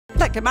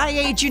Look, at my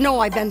age, you know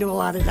I've been to a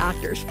lot of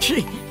doctors.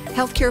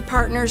 Healthcare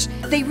partners,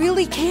 they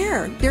really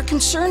care. They're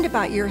concerned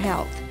about your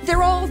health.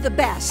 They're all the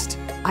best.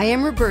 I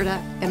am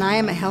Roberta, and I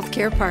am a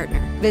healthcare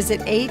partner. Visit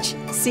hcpnv.com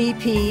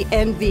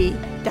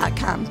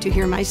to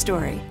hear my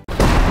story.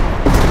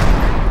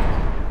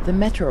 The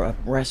Metro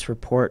arrest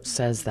report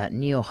says that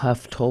Neal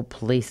Huff told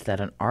police that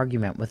an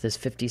argument with his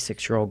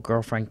 56-year-old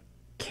girlfriend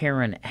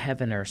Karen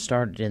Heavener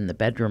started in the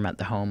bedroom at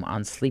the home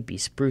on Sleepy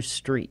Spruce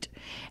Street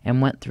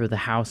and went through the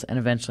house and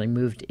eventually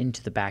moved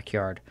into the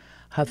backyard.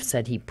 Huff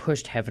said he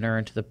pushed Heavener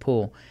into the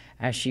pool.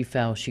 As she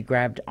fell, she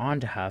grabbed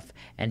onto Huff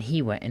and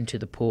he went into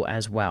the pool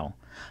as well.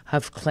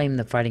 Huff claimed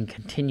the fighting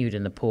continued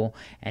in the pool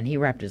and he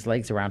wrapped his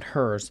legs around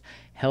hers,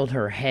 held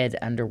her head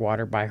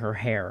underwater by her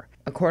hair.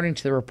 According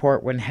to the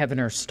report, when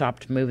Heavener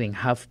stopped moving,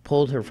 Huff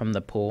pulled her from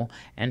the pool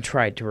and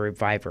tried to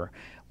revive her.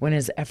 When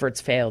his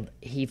efforts failed,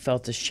 he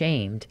felt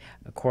ashamed,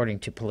 according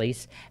to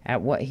police,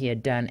 at what he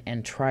had done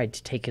and tried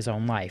to take his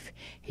own life.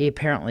 He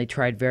apparently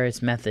tried various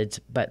methods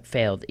but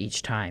failed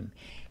each time.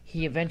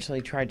 He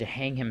eventually tried to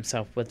hang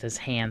himself with his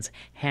hands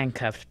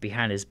handcuffed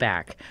behind his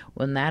back.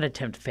 When that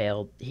attempt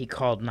failed, he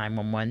called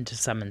 911 to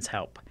summons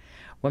help.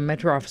 When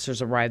Metro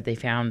officers arrived, they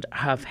found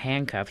Huff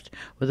handcuffed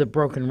with a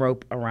broken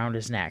rope around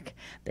his neck.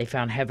 They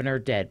found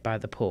Heavener dead by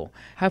the pool.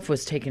 Huff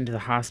was taken to the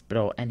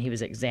hospital and he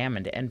was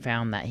examined and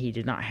found that he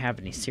did not have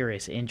any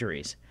serious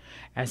injuries.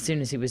 As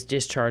soon as he was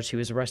discharged, he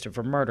was arrested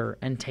for murder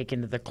and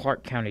taken to the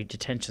Clark County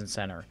Detention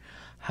Center.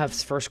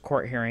 Huff's first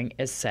court hearing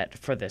is set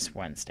for this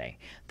Wednesday.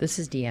 This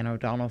is Deanna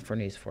O'Donnell for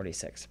News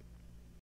 46.